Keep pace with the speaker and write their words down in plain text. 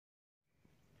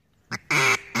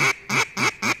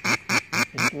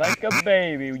Like a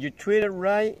baby. You treat it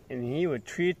right, and he will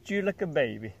treat you like a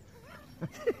baby.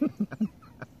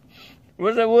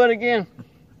 What's that word again?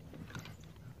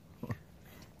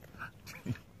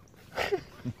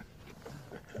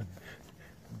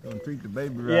 Gonna treat the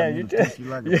baby right, yeah, you treat you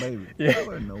like a baby. Yeah.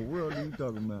 What in the world are you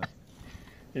talking about?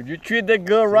 If you treat that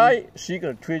girl right, she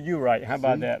gonna treat you right. How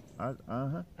about that?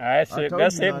 That's it.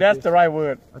 That's it. That's the right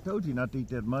word. I told you not to eat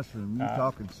that mushroom. You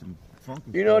talking some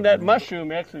funky You know stuff, that man.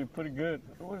 mushroom actually pretty good.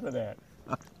 What is that?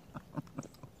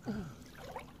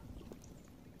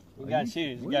 You gotta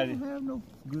see this. We don't have no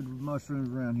good mushrooms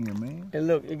around here, man. And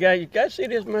look, you gotta see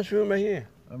this mushroom right here.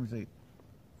 Let me see.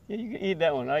 Yeah, you can eat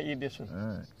that one. I eat this one.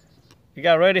 All right. You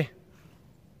got it ready?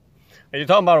 Are you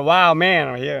talking about a wild man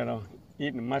right here, you know,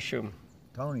 eating a mushroom?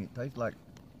 Tony, it tastes like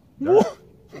dirt.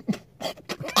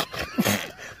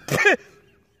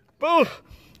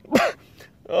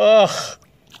 Oh,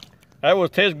 that will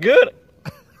taste good.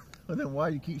 Well, then why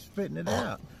you keep spitting it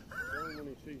out? When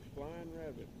he sees flying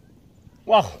rabbits.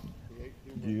 Wow.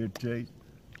 Yeah, Chase.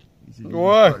 He said you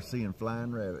What? start seeing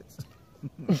flying rabbits.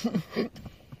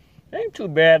 Ain't too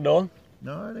bad though.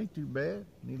 No, it ain't too bad.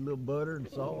 Need a little butter and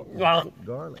salt, Wow.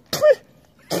 garlic.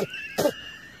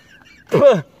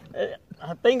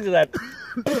 I think that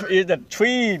is the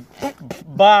tree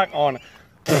bark on it.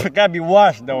 Gotta be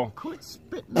washed though. Quit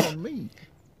spitting on me.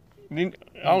 I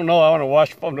don't know. I want to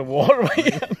wash from the water.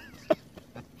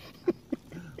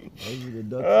 Those are the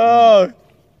ducks. Oh,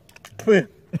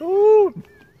 ooh,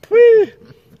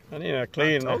 I need to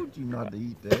clean I that. told you not to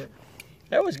eat that.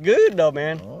 That was good though,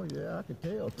 man. Oh yeah, I could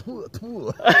tell. I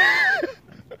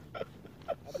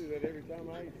do that every time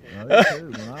I eat something. No, me too.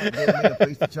 When I get me a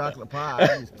piece of chocolate pie, I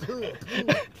just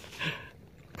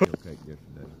okay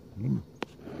yesterday.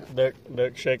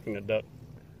 Duck shaking the duck.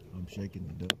 I'm shaking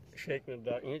the duck. Shaking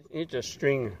the duck. He's just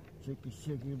string. Shaky,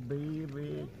 shaky,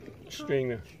 baby.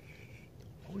 String.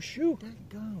 Oh shoot. That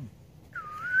gum.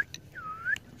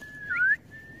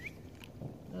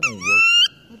 That don't work.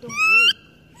 That don't work.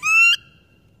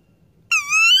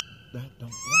 That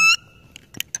don't work.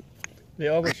 They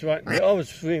always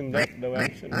swim that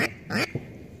direction.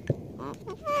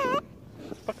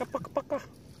 Paka, paka, paka.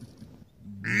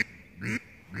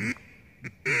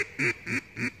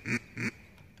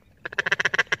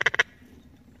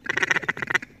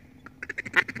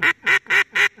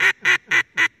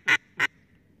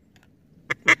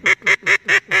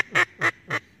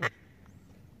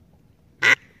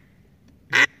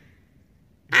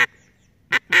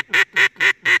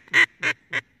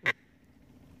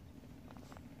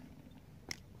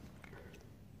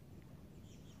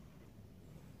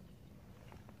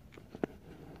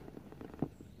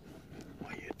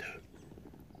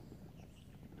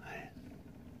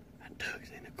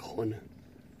 Ducks in the corner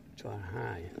trying to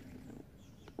hide.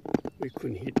 We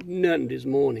couldn't hit nothing this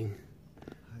morning.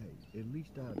 Hey, at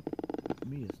least I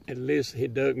missed. At least he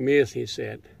Doug missed, he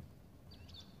said.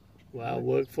 Well, it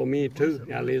worked for me too.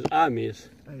 At least I missed.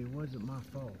 Hey, it wasn't my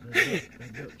fault.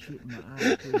 That duck shit in my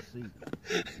eye. I couldn't see.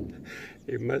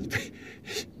 It must be.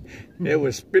 It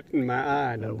was spitting in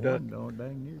my eye, them duck. One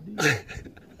dang near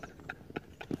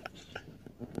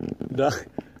did.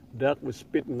 Duck was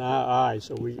spitting in our eye,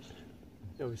 so it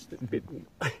was spitting.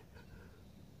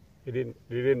 They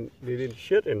didn't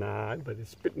shit in our eye, but it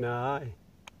spit in our eye.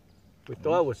 We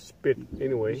thought it was spit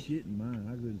anyway. Shit in mine,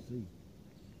 I couldn't see.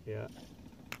 Yeah.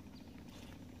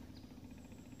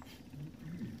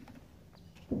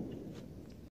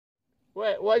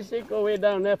 Why did you go way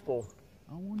down there for?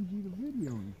 I wanted you to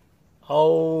video him.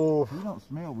 Oh. He don't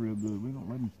smell real good. We don't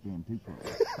let him stand too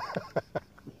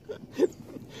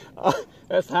close.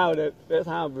 That's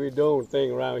how we doing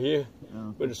thing around here.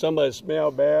 But if somebody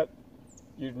smell bad,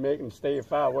 you make them stay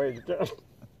far away.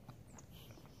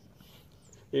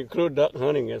 Include duck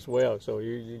hunting as well, so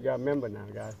you got to remember now,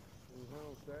 guys. You hunt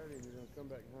on Saturday and you're going to come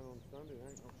back and hunt on Sunday, there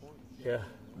ain't no point. Yeah.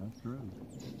 That's true.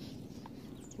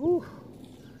 Whew.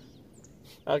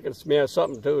 I can smell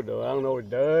something too, though. I don't know if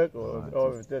it's duck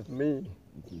or if it's just me.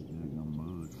 It's just no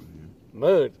mud right here.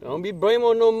 Mud. Don't be blaming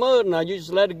on no mud now. You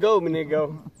just let it go, when it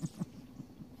go.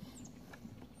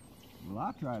 Well,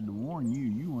 I tried to warn you.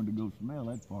 You wanted to go smell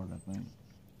that part, I think.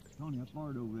 Tony, I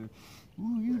farted over there.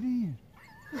 Ooh, you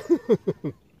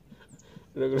did.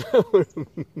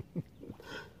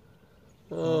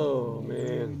 Oh,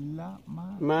 man.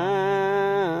 My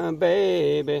My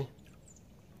baby.